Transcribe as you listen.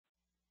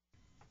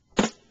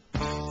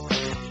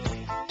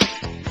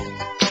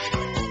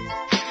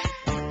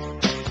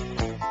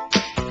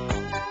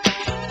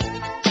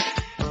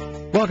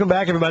Welcome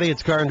back, everybody.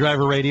 It's Car and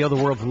Driver Radio, the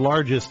world's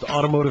largest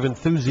automotive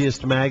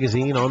enthusiast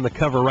magazine. On the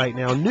cover right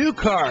now, new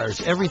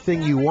cars,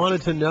 everything you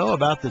wanted to know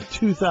about the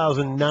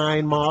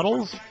 2009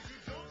 models,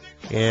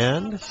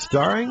 and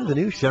starring the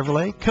new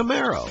Chevrolet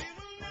Camaro.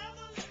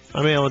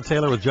 I'm Alan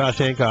Taylor with Josh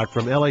Hancock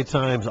from LA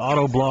Times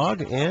Auto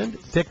Blog and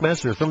Dick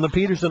Messer from the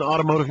Peterson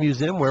Automotive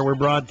Museum, where we're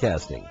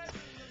broadcasting.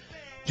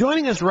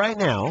 Joining us right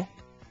now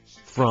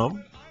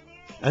from,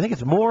 I think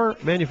it's Moore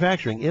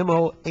Manufacturing,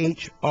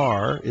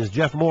 M-O-H-R, is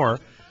Jeff Moore,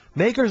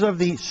 makers of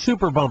the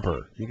Super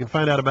Bumper. You can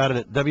find out about it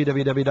at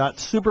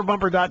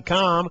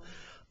www.superbumper.com.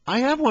 I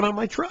have one on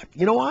my truck.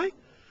 You know why?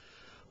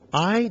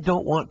 I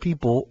don't want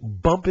people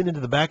bumping into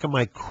the back of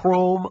my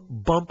chrome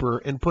bumper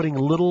and putting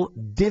little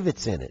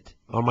divots in it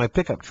on my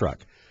pickup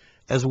truck.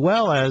 As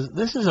well as,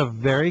 this is a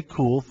very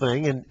cool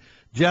thing. And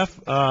Jeff,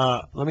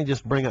 let me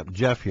just bring up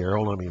Jeff here.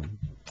 Hold on, let me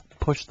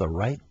push the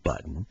right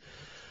button.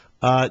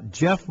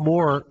 Jeff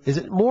Moore, is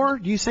it Moore?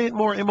 Do you say it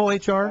Moore,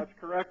 M-O-H-R? That's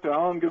correct,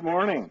 Alan. Good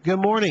morning. Good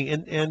morning.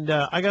 And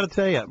I got to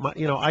tell you,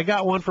 I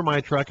got one for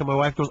my truck, and my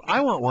wife goes,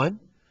 I want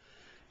one.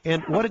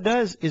 And what it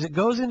does is it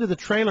goes into the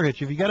trailer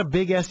hitch. If you got a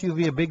big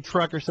SUV, a big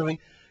truck or something,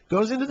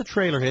 goes into the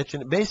trailer hitch,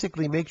 and it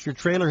basically makes your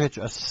trailer hitch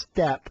a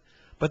step,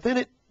 but then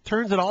it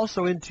turns it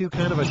also into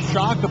kind of a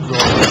shock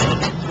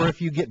absorber for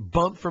if you get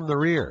bumped from the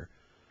rear.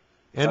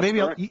 And That's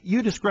maybe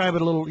you describe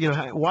it a little,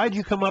 why'd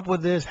you come up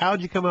with this?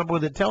 How'd you come up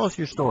with it? Tell us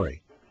your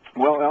story.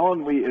 Well,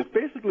 Alan, it's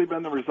basically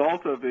been the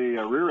result of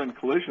a rear-end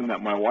collision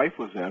that my wife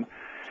was in.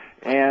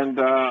 And,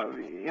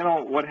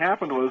 what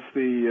happened was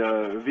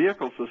the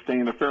vehicle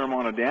sustained a fair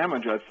amount of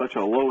damage at such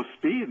a low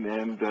speed.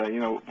 And,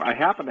 I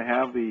happened to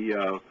have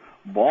the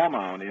ball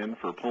mount in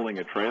for pulling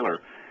a trailer.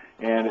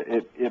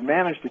 And it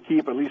managed to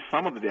keep at least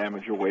some of the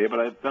damage away.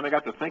 But then I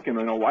got to thinking,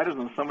 why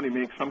doesn't somebody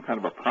make some kind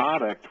of a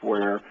product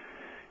where,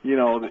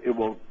 it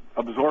will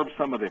absorb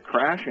some of the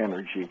crash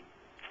energy,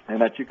 and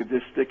that you could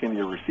just stick into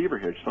your receiver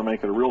hitch, so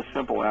make it a real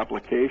simple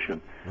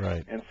application.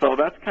 Right. And so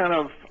that's kind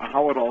of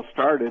how it all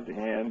started,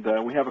 and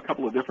we have a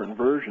couple of different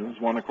versions.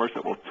 One, of course,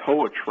 that will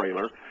tow a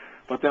trailer,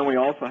 but then we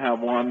also have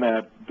one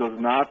that does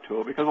not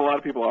tow, because a lot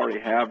of people already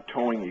have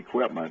towing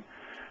equipment.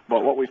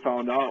 But what we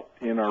found out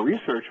in our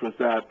research was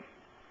that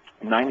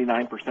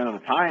 99% of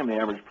the time, the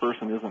average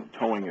person isn't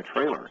towing a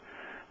trailer.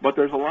 But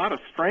there's a lot of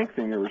strength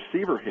in your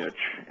receiver hitch,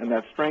 and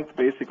that strength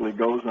basically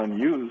goes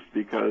unused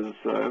because,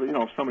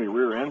 if somebody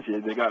rear ends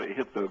you, they got to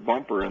hit the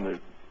bumper and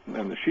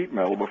the sheet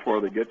metal before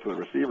they get to the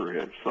receiver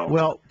hitch. So,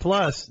 well,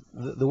 plus,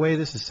 the way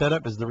this is set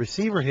up is the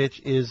receiver hitch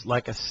is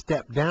like a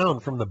step down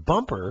from the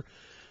bumper,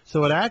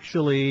 so it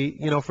actually,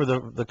 for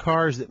the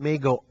cars that may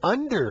go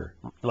under,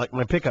 like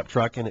my pickup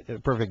truck, in a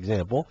perfect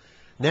example,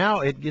 now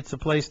it gets a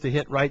place to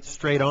hit right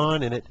straight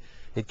on, and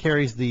it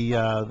carries the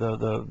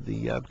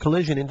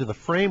collision into the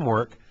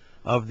framework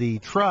of the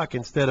truck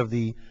instead of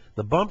the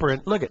bumper.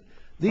 And look at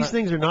these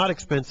things are not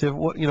expensive.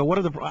 What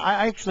are the?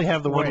 I actually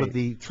have the one with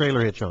the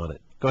trailer hitch on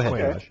it. Go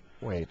ahead, Josh.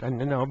 Wait,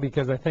 no,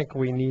 because I think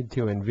we need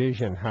to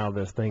envision how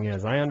this thing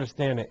is. I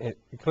understand it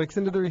clicks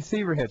into the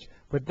receiver hitch,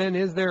 but then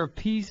is there a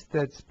piece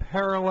that's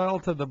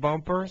parallel to the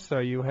bumper, so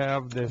you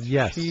have this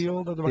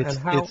shield of the bumper? And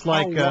how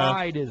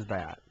wide is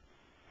that?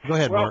 Go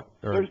ahead, well, Mark.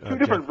 There's two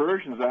different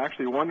versions,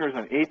 actually. One, there's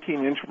an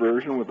 18-inch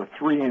version with a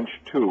 3-inch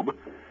tube,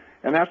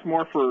 and that's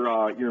more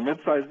for your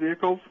mid-sized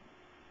vehicles.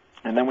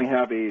 And then we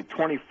have a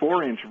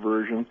 24-inch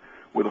version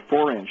with a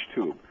 4-inch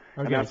tube,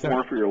 and that's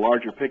more for your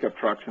larger pickup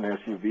trucks and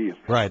SUVs.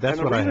 Right, that's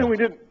what I have. And the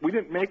reason we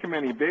didn't make them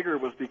any bigger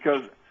was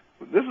because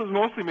this is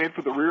mostly made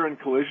for the rear-end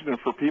collision and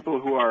for people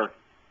who are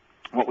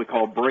what we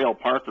call braille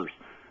parkers.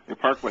 They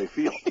park where they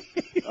feel.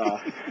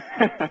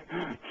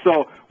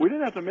 So we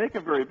didn't have to make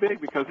them very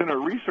big because in our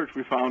research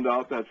we found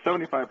out that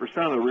 75%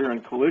 of the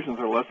rear-end collisions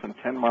are less than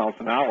 10 miles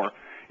an hour,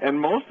 and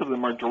most of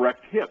them are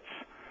direct hits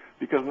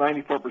because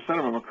 94%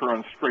 of them occur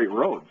on straight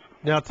roads.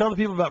 Now tell the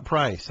people about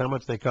price, how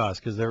much they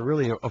cost, because they're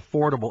really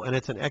affordable, and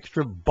it's an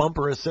extra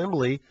bumper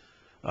assembly.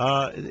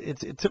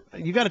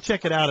 You got to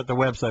check it out at the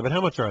website. But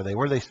how much are they?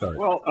 Where do they start?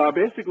 Well,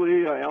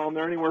 basically, Alan,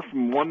 they're anywhere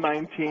from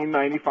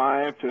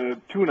 $119.95 to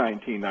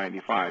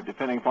 $219.95,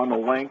 depending upon the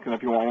length and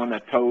if you want one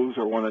that tows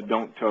or one that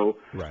don't tow,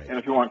 and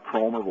if you want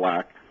chrome or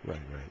black. Right.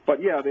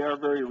 But yeah, they are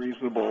very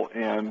reasonable,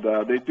 and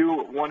they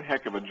do one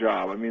heck of a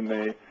job. I mean,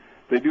 they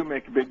do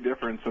make a big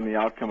difference in the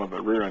outcome of a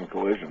rear-end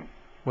collision.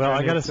 Well,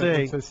 I got to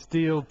say, it's a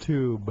steel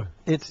tube.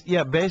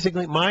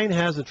 Basically, mine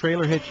has a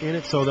trailer hitch in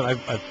it, so that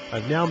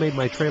I've now made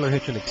my trailer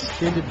hitch an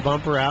extended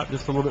bumper out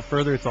just a little bit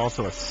further. It's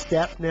also a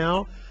step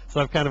now,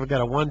 so I've kind of got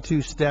a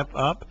 1-2 step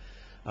up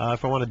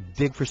if I want to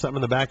dig for something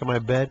in the back of my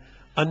bed.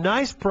 A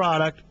nice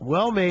product,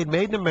 well made,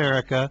 made in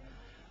America.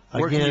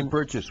 Where can you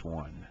purchase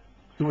one?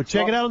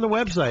 Check it out on the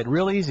website.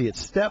 Real easy.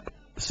 It's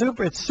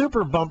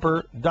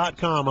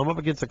SUPERBUMPER.com. I'm up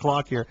against the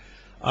clock here.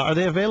 Are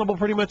they available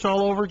pretty much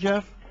all over,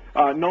 Jeff?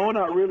 No,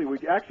 not really. We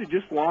actually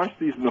just launched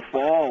these in the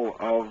fall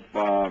of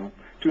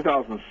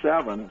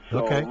 2007.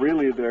 So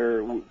really,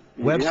 they're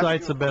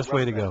website's the best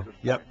way to go.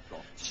 Yep.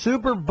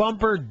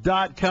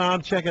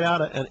 SUPERBUMPER.com. Check it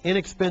out. An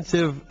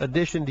inexpensive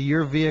addition to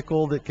your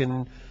vehicle that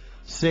can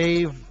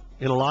save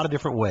in a lot of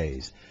different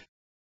ways.